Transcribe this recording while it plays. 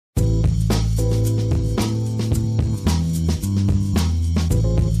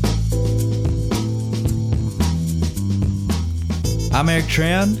I'm Eric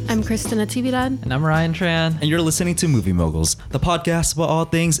Tran. I'm Kristen Atividad. And I'm Ryan Tran. And you're listening to Movie Moguls, the podcast about all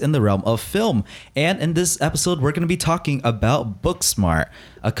things in the realm of film. And in this episode, we're going to be talking about Booksmart,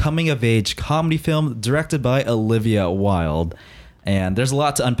 a coming-of-age comedy film directed by Olivia Wilde. And there's a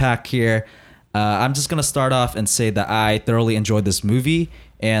lot to unpack here. I'm just going to start off and say that I thoroughly enjoyed this movie,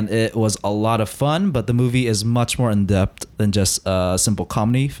 and it was a lot of fun, but the movie is much more in-depth than just a simple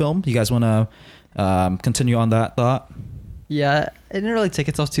comedy film. You guys want to continue on that thought? Yeah, it didn't really take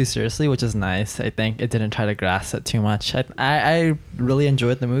itself too seriously, which is nice. I think it didn't try to grasp it too much. I really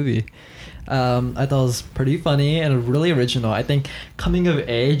enjoyed the movie. I thought it was pretty funny and really original. I think coming of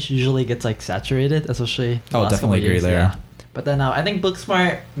age usually gets like saturated, especially the last definitely couple agree years, there. Yeah. But then I think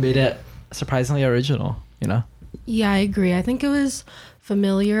Booksmart made it surprisingly original, you know? Yeah, I agree. I think it was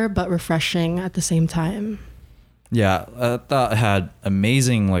familiar but refreshing at the same time. Yeah, I thought it had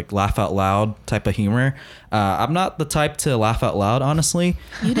amazing, like, laugh out loud type of humor. I'm not the type to laugh out loud, honestly.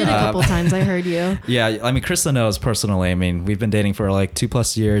 You did a couple times, I heard you. Yeah, I mean, Krista knows personally. I mean, we've been dating for like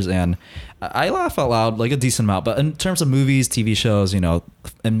 2+ years, and I laugh out loud like a decent amount. But in terms of movies, TV shows,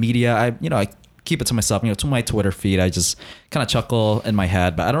 and media, I keep it to myself. To my Twitter feed, I just kind of chuckle in my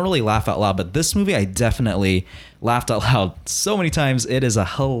head, but I don't really laugh out loud. But this movie, I definitely laughed out loud so many times. It is a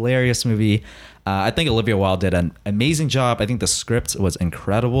hilarious movie. I think Olivia Wilde did an amazing job. I think the script was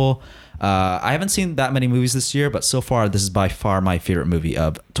incredible. I haven't seen that many movies this year, but so far, this is by far my favorite movie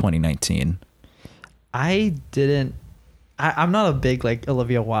of 2019. I'm not a big like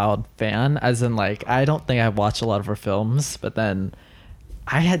Olivia Wilde fan, as in like I don't think I've watched a lot of her films, but then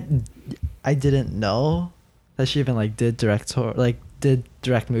I didn't know that she even like did direct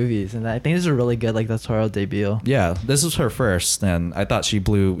movies, and I think this is a really good like directorial debut. Yeah, this was her first, and I thought she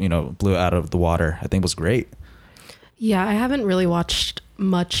blew out of the water. I think it was great. Yeah, I haven't really watched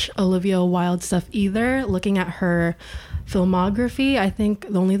much Olivia Wilde stuff either. Looking at her filmography, I think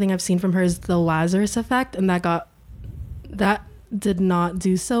the only thing I've seen from her is The Lazarus Effect, and that did not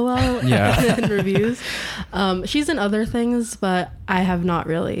do so well in reviews. She's in other things, but I have not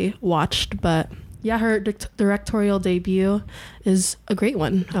really watched. But yeah, her directorial debut is a great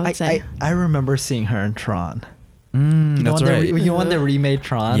one, I would say. I remember seeing her in Tron. That's right. You want the remade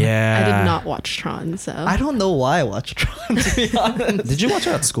Tron? Yeah. I did not watch Tron, so I don't know why I watched Tron, to be honest. Did you watch it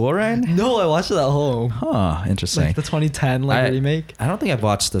at school, Ryan? No, I watched it at home. Huh, interesting. Like the 2010 remake. I don't think I've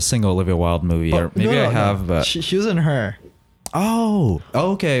watched a single Olivia Wilde movie, or maybe I have, but... She was in Her. Oh,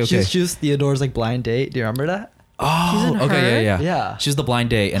 okay. She was Theodore's like blind date. Do you remember that? Oh, She's in okay, Her? Yeah. She's the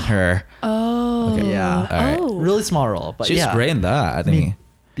blind date in Her. Oh. Okay. Yeah. All right. Oh. Really small role, but She's yeah. great in that, I think.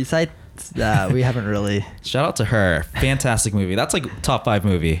 Besides that, we haven't really. Shout out to Her. Fantastic movie. That's like top 5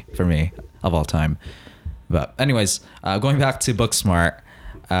 movie for me of all time. But anyways, going back to Booksmart,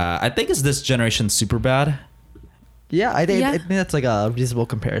 I think it's this generation Superbad. Yeah, I think that's like a reasonable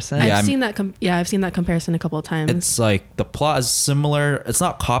comparison. Yeah, I've seen that comparison a couple of times. It's like the plot is similar. It's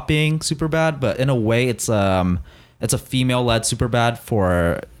not copying Superbad, but in a way, it's a female-led Superbad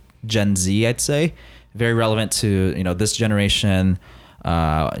for Gen Z, I'd say. Very relevant to this generation.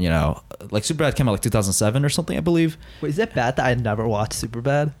 Like Superbad came out like 2007 or something, I believe. Wait, is it bad that I never watched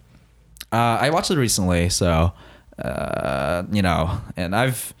Superbad? I watched it recently, so and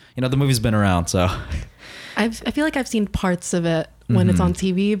I've the movie's been around, so. I feel like I've seen parts of it when it's on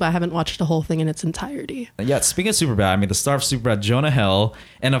TV, but I haven't watched the whole thing in its entirety. Yeah, speaking of Superbad, I mean, the star of Superbad, Jonah Hill,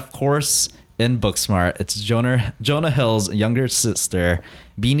 and of course, in Booksmart, it's Jonah Hill's younger sister,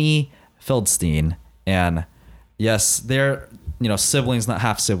 Beanie Feldstein, and yes, they're siblings, not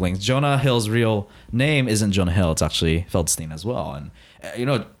half siblings. Jonah Hill's real name isn't Jonah Hill; it's actually Feldstein as well. And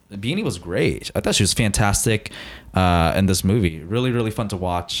Beanie was great. I thought she was fantastic in this movie. Really, really fun to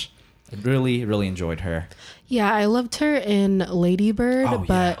watch. I really, really enjoyed her. Yeah, I loved her in Lady Bird,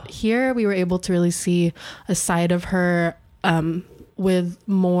 but here we were able to really see a side of her with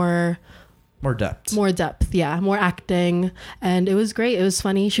more depth. More acting, and it was great. It was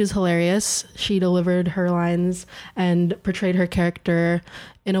funny. She was hilarious. She delivered her lines and portrayed her character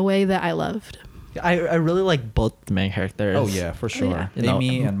in a way that I loved. I really like both the main characters. Oh yeah, for sure. Yeah.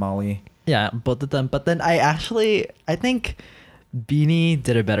 Amy and Molly. Yeah, both of them. But then I think Beanie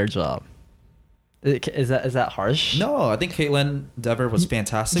did a better job. Is that harsh? No, I think Caitlin Dever was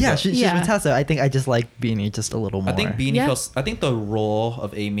fantastic. Yeah, she's fantastic. I think I just like Beanie just a little more. I think Beanie feels. I think the role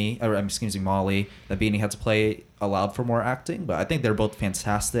of Molly that Beanie had to play allowed for more acting, but I think they're both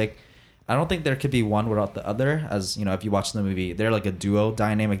fantastic. I don't think there could be one without the other. As if you watch the movie, they're like a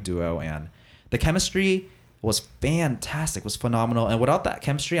dynamic duo, and the chemistry was fantastic, was phenomenal. And without that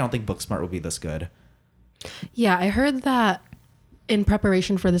chemistry, I don't think Booksmart would be this good. Yeah, I heard that in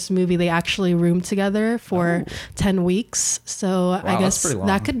preparation for this movie, they actually roomed together for 10 weeks. So I that's guess pretty long.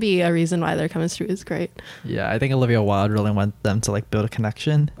 that could be a reason why their chemistry is great. Yeah, I think Olivia Wilde really wanted them to like build a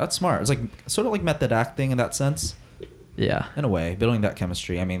connection. That's smart. It's like sort of like method acting in that sense, Yeah. in a way, building that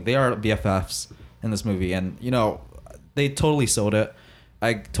chemistry. I mean, they are BFFs in this movie, and you know, they totally sold it.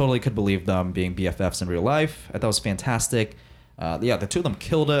 I totally could believe them being BFFs in real life. I thought it was fantastic. Yeah, the two of them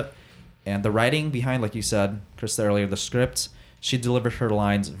killed it. And the writing behind, like you said, Krista, earlier, the script, she delivered her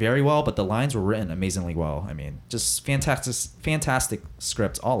lines very well, but the lines were written amazingly well. I mean, just fantastic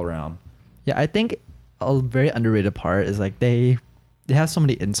script all around. Yeah, I think a very underrated part is like they have so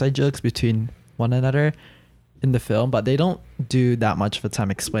many inside jokes between one another in the film, but they don't do that much of a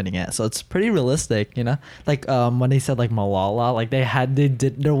time explaining it. So it's pretty realistic, you know? Like when they said like Malala, like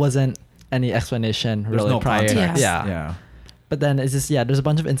there wasn't any explanation There's really no prior. context. Yeah. But then it's just, there's a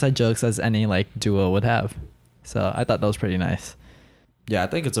bunch of inside jokes as any like duo would have. So I thought that was pretty nice. Yeah, I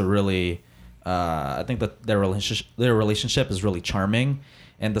think it's a really, I think that their relationship is really charming,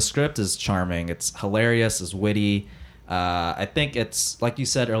 and the script is charming. It's hilarious, it's witty. I think it's, like you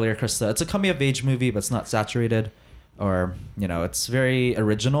said earlier, Krista, it's a coming of age movie, but it's not saturated, or you know, it's very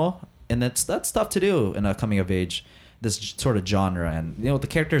original, and that's tough to do in a coming of age, this sort of genre. And you know, the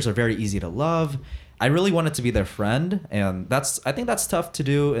characters are very easy to love. I really wanted to be their friend, and I think that's tough to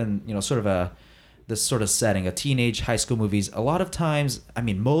do in, you know, sort of this sort of setting, a teenage high school movies. A lot of times, I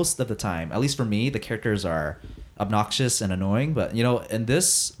mean, most of the time, at least for me, the characters are obnoxious and annoying. But you know, in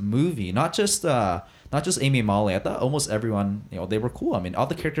this movie, not just Amy and Molly, I thought almost everyone, you know, they were cool. I mean, all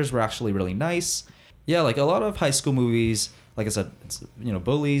the characters were actually really nice. Yeah, like a lot of high school movies, like I said, it's, you know,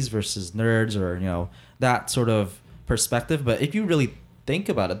 bullies versus nerds, or you know, that sort of perspective. But if you really think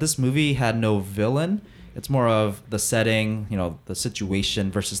about it, this movie had no villain. It's more of the setting, you know, the situation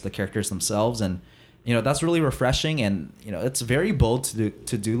versus the characters themselves, and you know, that's really refreshing. And you know, it's very bold to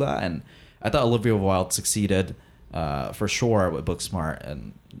do that. And I thought Olivia Wilde succeeded for sure with Booksmart,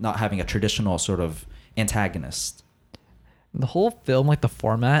 and not having a traditional sort of antagonist. The whole film, like the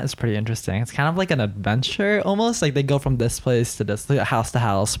format is pretty interesting. It's kind of like an adventure almost. Like they go from this place to this, like house to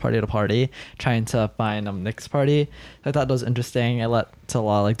house, party to party, trying to find Nick's party. I thought that was interesting. It led to a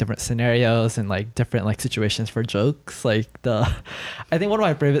lot of like different scenarios and like different like situations for jokes. Like I think one of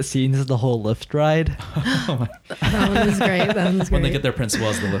my favorite scenes is the whole Lyft ride. That one was great. That was great. When they get their principal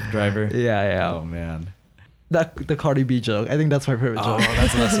as the Lyft driver. Yeah. Oh man. The Cardi B joke. I think that's my favorite joke. Oh,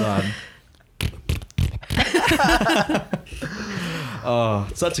 that's the best one. Oh,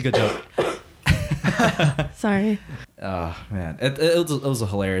 such a good joke. Sorry. Oh man, it was a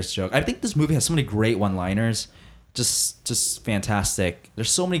hilarious joke. I think this movie has so many great one-liners, just fantastic. There's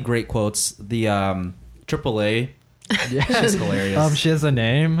so many great quotes. The AAA, Yeah, she's hilarious. she has a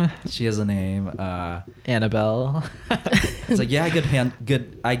name. She has a name. Annabelle. It's like, yeah, I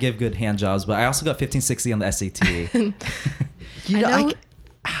give good hand jobs, but I also got 1560 on the SAT.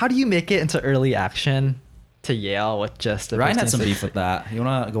 How do you make it into early action to Yale with just a Ryan had some 1560? beef with that. You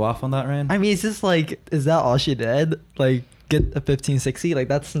wanna go off on that, Ryan? I mean, it's just like, is that all she did? Like, get a 1560? Like,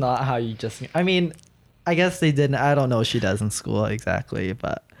 that's not how you just. I mean, I guess they didn't. I don't know what she does in school exactly,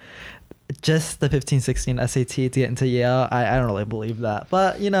 but just the 1516 SAT to get into Yale, I don't really believe that.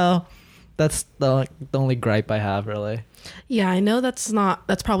 But you know, that's the only gripe I have really. Yeah, I know that's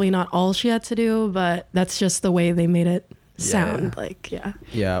probably not all she had to do, but that's just the way they made it sound. Like, yeah.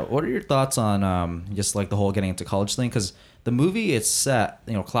 Yeah. What are your thoughts on just like the whole getting into college thing? Because the movie is set,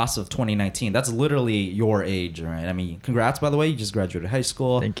 you know, class of 2019. That's literally your age, right? I mean, congrats, by the way. You just graduated high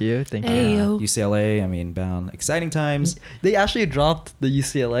school. Thank you. Ayo. UCLA. I mean, bound. Exciting times. They actually dropped the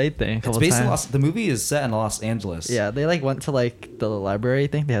UCLA thing a It's couple based in times. the movie is set in Los Angeles. Yeah, they like went to like the library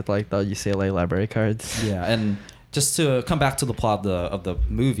thing. They had like the UCLA library cards. Yeah, and just to come back to the plot of the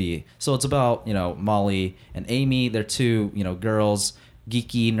movie, so it's about, you know, Molly and Amy. They're two, you know, girls,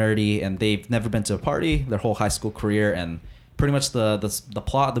 geeky, nerdy, and they've never been to a party their whole high school career, and pretty much the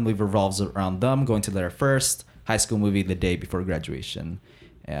plot of the movie revolves around them going to their first high school movie the day before graduation.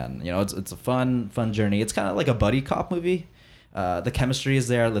 And you know, it's a fun journey. It's kind of like a buddy cop movie. The chemistry is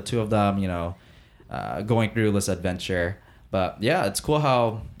there, the two of them, you know, going through this adventure. But yeah, it's cool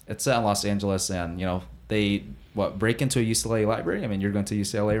how it's set in Los Angeles, and you know, they break into a UCLA library. I mean, you're going to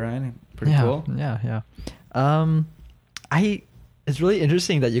UCLA, Ryan. Pretty cool. Yeah. It's really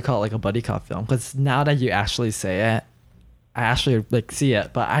interesting that you call it like a buddy cop film, because now that you actually say it, I actually like see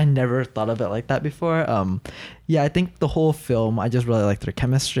it, but I never thought of it like that before. Yeah, I think the whole film, I just really liked their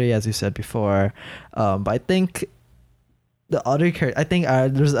chemistry, as you said before. But I think the other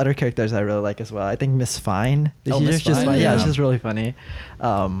there's other characters I really like as well. I think Miss Fine. Miss She's just Fine, funny. Yeah, yeah. she's really funny.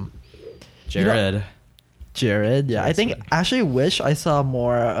 Jared. Jared. Yeah, I think Jared's actually wish I saw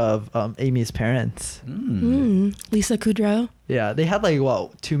more of Amy's parents. Lisa Kudrow. Yeah, they had like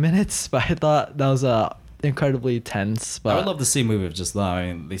what 2 minutes, but I thought that was incredibly tense. But I would love to see a movie of just that.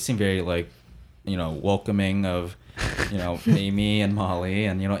 I mean, they seem very like, welcoming of, Amy and Molly,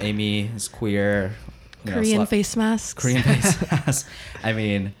 and Amy is queer. Korean face masks. Korean face masks. I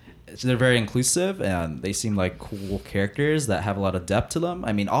mean, they're very inclusive, and they seem like cool characters that have a lot of depth to them.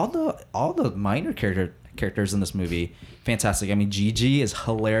 I mean, all the minor characters in this movie, fantastic. I mean, Gigi is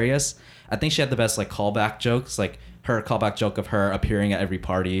hilarious. I think she had the best like callback jokes, like her callback joke of her appearing at every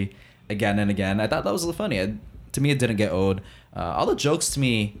party again and again. I thought that was funny. To me, it didn't get old. All the jokes to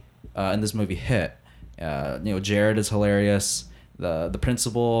me in this movie hit. Jared is hilarious. The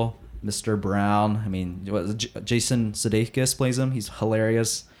principal, Mr. Brown. I mean, Jason Sudeikis plays him. He's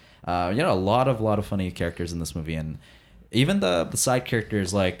hilarious. A lot of funny characters in this movie, and even the side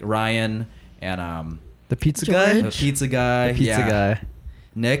characters like Ryan and the pizza George. guy. the pizza guy. The pizza guy.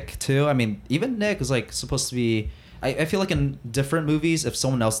 Nick too. I mean, even Nick was like supposed to be. I feel like in different movies, if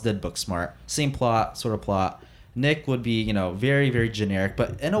someone else did Booksmart, same sort of plot, Nick would be very very generic.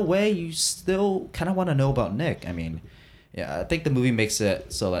 But in a way, you still kind of want to know about Nick. I mean, yeah, I think the movie makes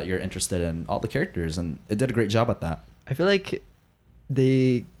it so that you're interested in all the characters, and it did a great job at that. I feel like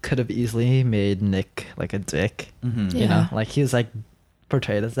they could have easily made Nick like a dick. Mm-hmm. Yeah. Like he was like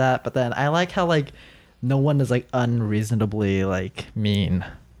portrayed as that, but then I like how like no one is like unreasonably like mean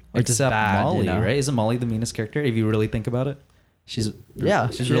or just Except bad, Molly, right? Isn't Molly the meanest character if you really think about it? She's she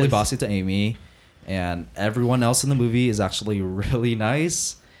really is. bossy to Amy, and everyone else in the movie is actually really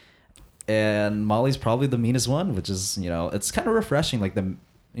nice. And Molly's probably the meanest one, which is it's kind of refreshing. Like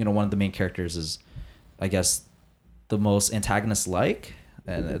one of the main characters is, I guess, the most antagonist-like,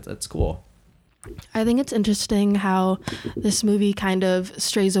 and it's cool. I think it's interesting how this movie kind of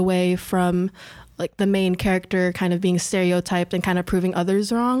strays away from like the main character kind of being stereotyped and kind of proving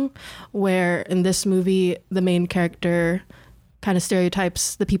others wrong, where in this movie the main character kind of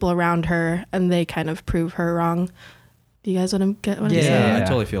stereotypes the people around her and they kind of prove her wrong. Do you guys want to get what I'm Yeah, saying? I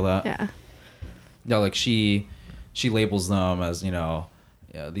totally feel that. Yeah. Yeah, like she labels them as these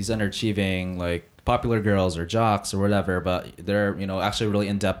underachieving like popular girls or jocks or whatever, but they're actually really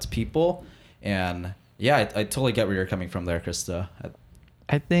in-depth people. And yeah, I totally get where you're coming from there, Krista.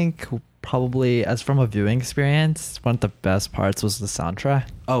 I think probably as from a viewing experience, one of the best parts was the soundtrack.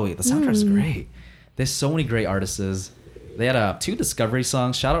 Oh, wait, the soundtrack's great. There's so many great artists. They had 2 Discovery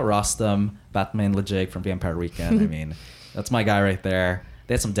songs. Shout out Rostam, Batman Lejig from Vampire Weekend. I mean, that's my guy right there.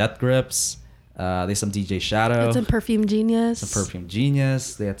 They had some Death Grips. They had some DJ Shadow. It's a Perfume Genius. Some Perfume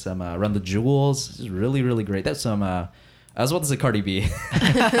Genius. They had some Run the Jewels. This is really, really great. That's some, I was about to say Cardi B. they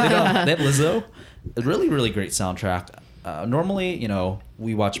had Lizzo. A really, really great soundtrack. Normally,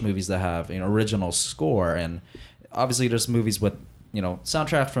 we watch movies that have, original score. And obviously there's movies with,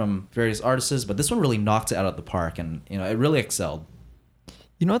 soundtrack from various artists. But this one really knocked it out of the park. And, it really excelled.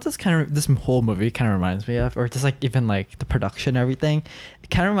 You know what this whole movie kind of reminds me of, or just like even like the production and everything. It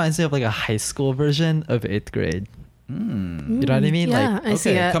kind of reminds me of like a high school version of 8th grade. You know what I mean? Yeah, Like, I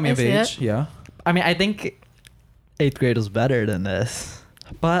see it. Coming I of see age, it. yeah. I mean, I think 8th grade was better than this,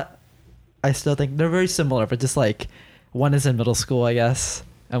 but I still think they're very similar. But just like one is in middle school, I guess,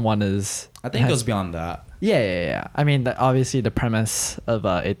 and one is. I think it goes beyond that. Yeah. I mean, obviously the premise of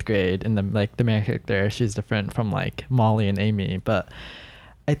 8th grade and the main character, she's different from like Molly and Amy, but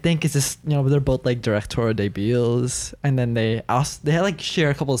I think it's just they're both like directorial debuts, and then they had like share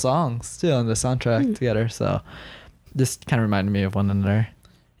a couple of songs too on the soundtrack together. So just kind of reminded me of one another.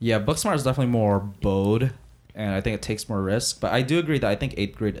 Yeah, Booksmart is definitely more bold, and I think it takes more risk. But I do agree that I think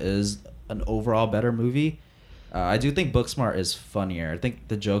 8th grade is an overall better movie. I do think Booksmart is funnier. I think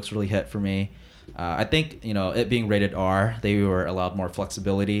the jokes really hit for me. I think it being rated R, they were allowed more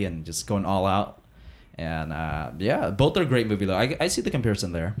flexibility and just going all out. And yeah, both are great movies though. I see the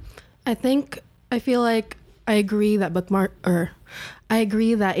comparison there. I feel like I agree that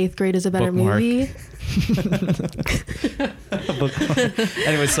 8th grade is a better Bookmark. movie.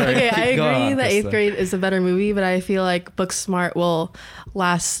 Anyway, sorry. Okay, I Go agree on, that 8th Krista. grade is a better movie, but I feel like Booksmart will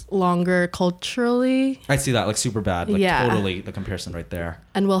last longer culturally I see that, like Superbad. Like Yeah. totally the comparison right there.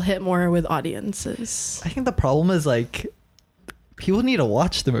 and will hit more with audiences. I think the problem is like people need to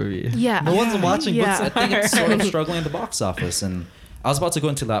watch the movie. Yeah. No one's watching Yeah. I think it's sort of struggling at the box office, and I was about to go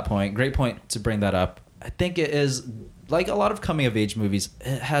into that point. Great point to bring that up. I think it is like a lot of coming of age movies.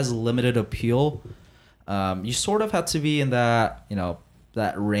 It has limited appeal. You sort of have to be in that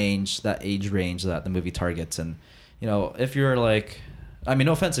that range, that age range that the movie targets, and if you're like, I mean,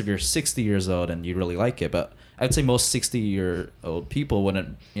 no offense if you're 60 years old and you really like it, but I'd say most 60-year-old people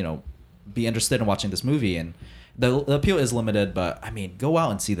wouldn't be interested in watching this movie. And the appeal is limited, but I mean, go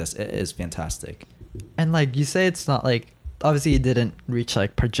out and see this. It is fantastic. And like you say, it's not like, obviously it didn't reach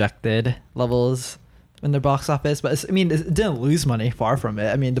like projected levels in their box office, but I mean, it didn't lose money, far from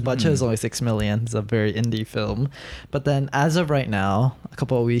it. I mean, the budget is only 6 million. It's a very indie film. But then as of right now, a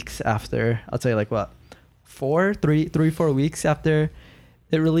couple of weeks after, I'll say like what, 4 weeks after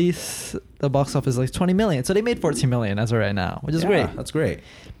it released, the box office is like 20 million. So they made 14 million as of right now, which is great. That's great.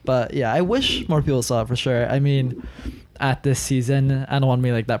 But yeah, I wish more people saw it for sure. I mean, at this season, I don't want to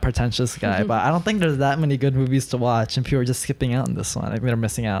be like that pretentious guy, but I don't think there's that many good movies to watch, and people are just skipping out on this one. I think they're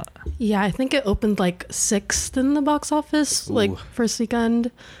missing out. Yeah, I think it opened like 6th in the box office, like Ooh. first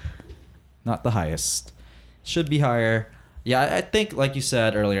weekend. Not the highest. Should be higher. Yeah, I think, like you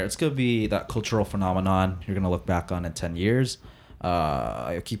said earlier, it's going to be that cultural phenomenon you're going to look back on in 10 years.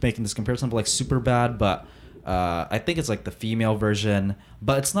 I keep making this comparison to like Superbad, but I think it's like the female version,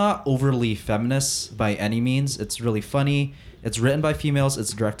 but it's not overly feminist by any means. It's really funny. It's written by females.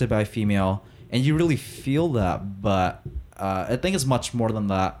 It's directed by a female, and you really feel that. But I think it's much more than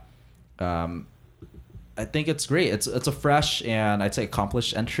that. I think it's great. It's a fresh and I'd say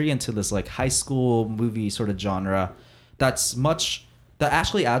accomplished entry into this like high school movie sort of genre. That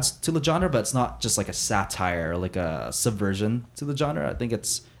actually adds to the genre, but it's not just like a satire or like a subversion to the genre. I think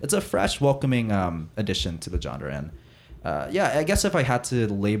it's a fresh, welcoming addition to the genre. And yeah, I guess if I had to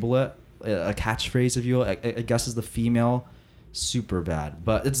label it a catchphrase, if you will, I guess is the female Superbad.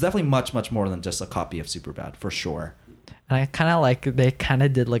 But it's definitely much, much more than just a copy of Superbad, for sure. And I kind of like, they kind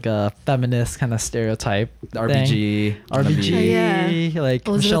of did like a feminist kind of stereotype RBG. RBG, like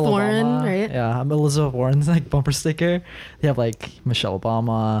Elizabeth Michelle Warren, Obama. right? Yeah, I'm Elizabeth Warren's like bumper sticker. They have like Michelle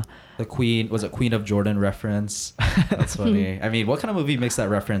Obama. The Queen, was it Queen of Jordan reference? That's funny. I mean, what kind of movie makes that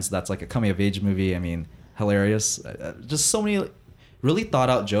reference that's like a coming of age movie? I mean, hilarious. Just so many really thought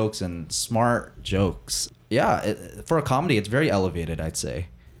out jokes and smart jokes. Yeah, for a comedy, it's very elevated, I'd say.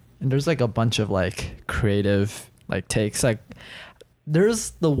 And there's like a bunch of like creative like takes. Like there's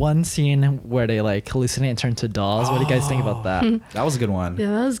the one scene where they like hallucinate and turn to dolls. What do you guys think about that? That was a good one.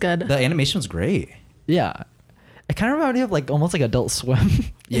 Yeah, that was good. The animation was great. Yeah. It kind of reminded me of like almost like Adult Swim.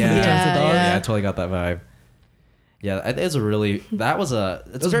 Yeah. When it turns to dolls. Yeah, I totally got that vibe. Yeah, it was a really, that was a,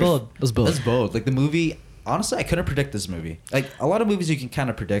 it's It was very, bold. It was bold. It's bold. Like the movie, honestly, I couldn't predict this movie. Like a lot of movies you can kind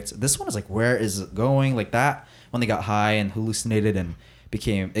of predict. This one is like, where is it going? Like that, when they got high and hallucinated and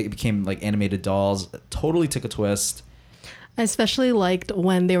it became like animated dolls, it totally took a twist. I especially liked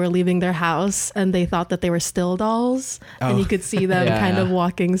when they were leaving their house and they thought that they were still dolls, and you could see them Yeah. kind of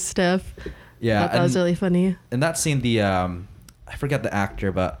walking stiff. Yeah. That was really funny. In that scene, the, I forget the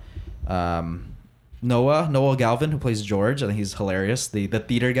actor, but Noah Galvin, who plays George, I think he's hilarious. The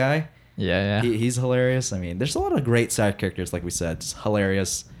theater guy. Yeah. He's hilarious. I mean, there's a lot of great side characters, like we said, just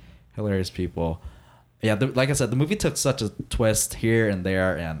hilarious people. Yeah, like I said, the movie took such a twist here and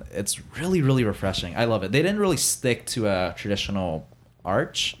there, and it's really, really refreshing. I love it. They didn't really stick to a traditional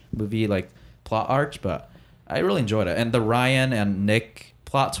movie like plot arch, but I really enjoyed it. And the Ryan and Nick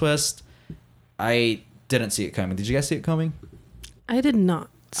plot twist, I didn't see it coming. Did you guys see it coming? I did not.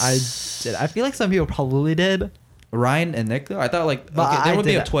 I did. I feel like some people probably did. Ryan and Nick, though? I thought like, But okay, there I would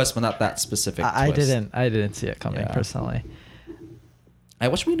be a didn't. twist, but not that specific twist. I didn't see it coming Yeah. personally. I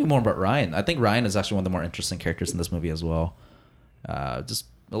wish we knew more about Ryan. I think Ryan is actually one of the more interesting characters in this movie as well. Just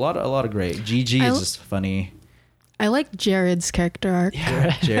a lot of great. Gigi is just funny. I like Jared's character arc.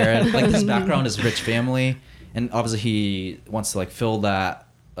 Yeah, Jared. Like his background is rich family, and obviously he wants to like fill that,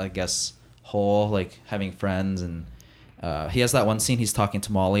 I guess, hole, like having friends, and he has that one scene he's talking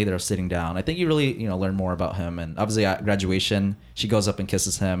to Molly. They're sitting down. I think you really learn more about him, and obviously at graduation she goes up and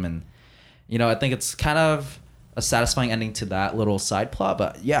kisses him, and I think it's kind of a satisfying ending to that little side plot.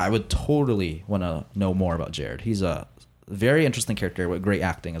 But yeah, I would totally want to know more about Jared. He's a very interesting character with great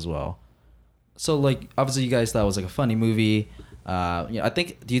acting as well. So like obviously you guys thought it was like a funny movie. I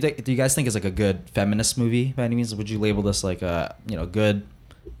think do you guys think it's like a good feminist movie by any means? Would you label this like a good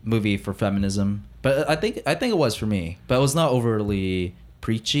movie for feminism? But I think it was for me. But it was not overly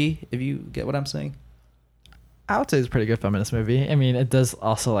preachy, if you get what I'm saying. I would say it's a pretty good feminist movie. I mean, it does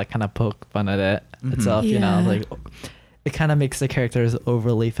also like kind of poke fun at it itself, Yeah. like it kind of makes the characters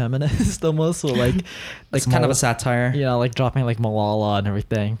overly feminist almost. So like It's kind of a satire. like dropping like Malala and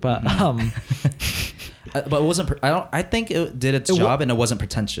everything. But But it wasn't. I think it did its job, and it wasn't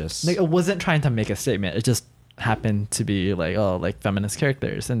pretentious. like, it wasn't trying to make a statement. It just happened to be like feminist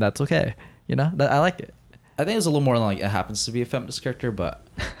characters, and that's okay. I like it. I think it was a little more like it happens to be a feminist character, but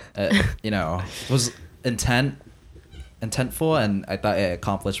it was intentful, and I thought it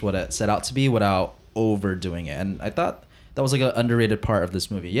accomplished what it set out to be without overdoing it. And I thought that was like an underrated part of this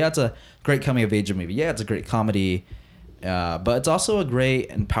movie. Yeah, it's a great coming of age movie. Yeah, it's a great comedy, but it's also a great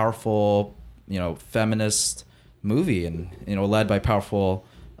and powerful, feminist movie, and led by powerful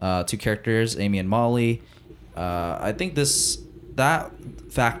two characters, Amy and Molly. I think that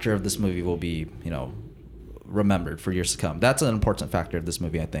factor of this movie will be remembered for years to come. That's an important factor of this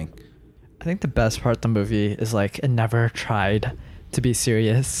movie, I think. I think the best part of the movie is like it never tried to be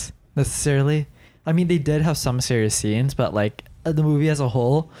serious necessarily. I mean, they did have some serious scenes, but like the movie as a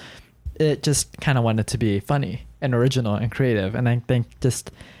whole, it just kind of wanted to be funny and original and creative. And I think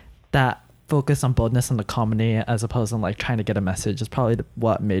just that focus on boldness and the comedy as opposed to like trying to get a message is probably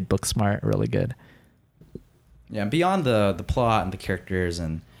what made Booksmart really good. Yeah, and beyond the plot and the characters,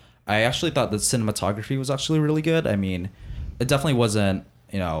 and I actually thought the cinematography was actually really good. I mean, it definitely wasn't,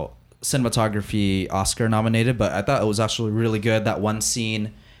 cinematography Oscar nominated, but I thought it was actually really good. That one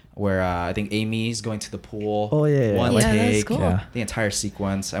scene where I think Amy's going to the pool. Oh yeah, one yeah, take, cool. Yeah. the entire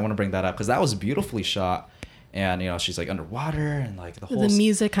sequence. I want to bring that up because that was beautifully shot, and she's like underwater and like the whole The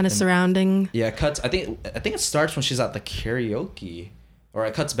music kind of surrounding. Yeah, it cuts. I think it starts when she's at the karaoke, or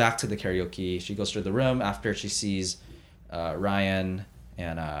it cuts back to the karaoke. She goes to the room after she sees Ryan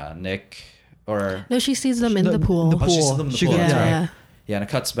and Nick, or No, she sees them in the pool. Oh, she sees them in the She pool. goes- That's yeah. right. Yeah, and it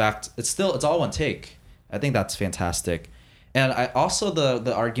cuts back. It's all one take. I think that's fantastic. And I also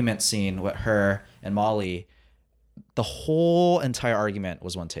the argument scene with her and Molly, the whole entire argument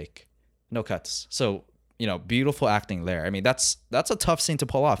was one take, no cuts. So beautiful acting there. I mean, that's a tough scene to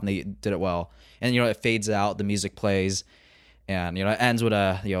pull off, and they did it well. And it fades out, the music plays, and it ends with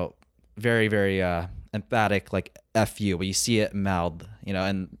a very very emphatic like F you, but you see it mouthed,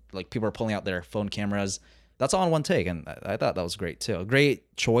 and like people are pulling out their phone cameras. That's all in one take, and I thought that was great too. A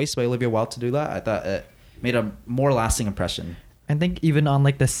great choice by Olivia Wilde to do that. I thought it made a more lasting impression. I think even on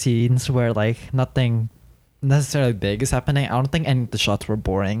like the scenes where like nothing necessarily big is happening, I don't think any of the shots were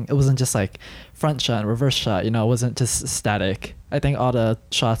boring. It wasn't just like front shot and reverse shot, it wasn't just static. I think all the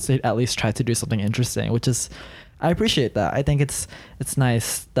shots, they at least tried to do something interesting, which is, I appreciate that. I think it's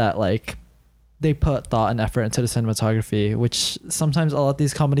nice that like they put thought and effort into the cinematography, which sometimes all of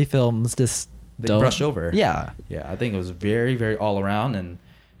these comedy films just They don't brush over. Yeah. Yeah, I think it was very, very all around, and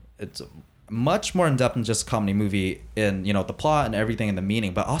it's much more in depth than just a comedy movie in the plot and everything and the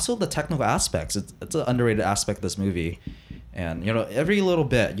meaning, but also the technical aspects. It's an underrated aspect of this movie, and every little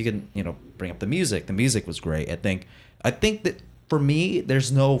bit you can bring up the music. The music was great. I think that for me,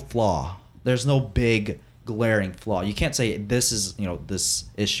 there's no flaw. There's no big glaring flaw. You can't say this is this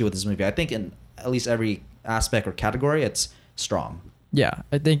issue with this movie. I think in at least every aspect or category, it's strong. Yeah,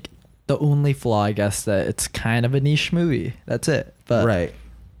 I think the only flaw, I guess, that it's kind of a niche movie. That's it. But Right.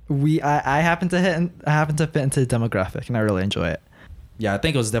 I happen to fit into the demographic, and I really enjoy it. Yeah, I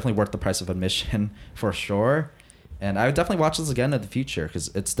think it was definitely worth the price of admission for sure. And I would definitely watch this again in the future because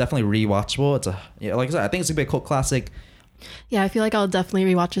it's definitely rewatchable. It's like I said, I think it's gonna be a cult classic. Yeah, I feel like I'll definitely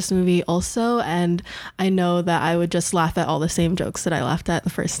rewatch this movie also, and I know that I would just laugh at all the same jokes that I laughed at the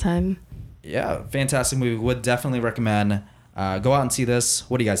first time. Yeah, fantastic movie. Would definitely recommend. Go out and see this.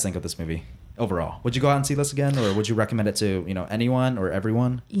 What do you guys think of this movie overall? Would you go out and see this again, or would you recommend it to anyone or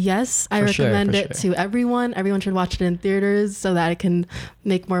everyone? Yes, I For sure, recommend for it sure. to everyone. Everyone should watch it in theaters so that it can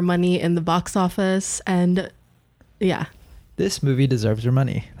make more money in the box office. And yeah, This movie deserves your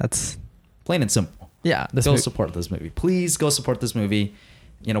money. That's Plain and simple. yeah. Go support this movie. Please go support this movie.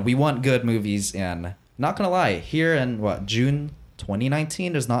 We want good movies, and not gonna lie, here in June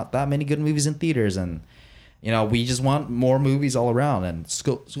 2019, there's not that many good movies in theaters, and we just want more movies all around, and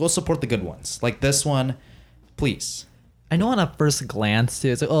go support the good ones like this one, please. I know on a first glance too,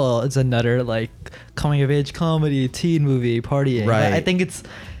 it's like, oh, it's another like coming of age comedy, teen movie, partying. Right. But I think it's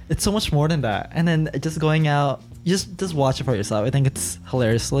so much more than that. And then just going out, just watch it for yourself. I think it's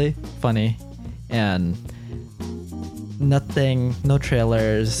hilariously funny, and no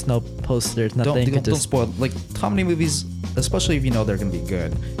trailers, no posters, nothing. Don't spoil like comedy movies, especially if they're gonna be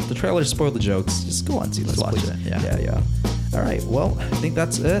good. If the trailers spoil the jokes, just go on and see this. Just watch please. it, yeah. Yeah. All right. Well, I think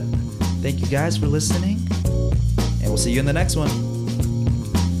that's it. Thank you guys for listening, and we'll see you in the next one.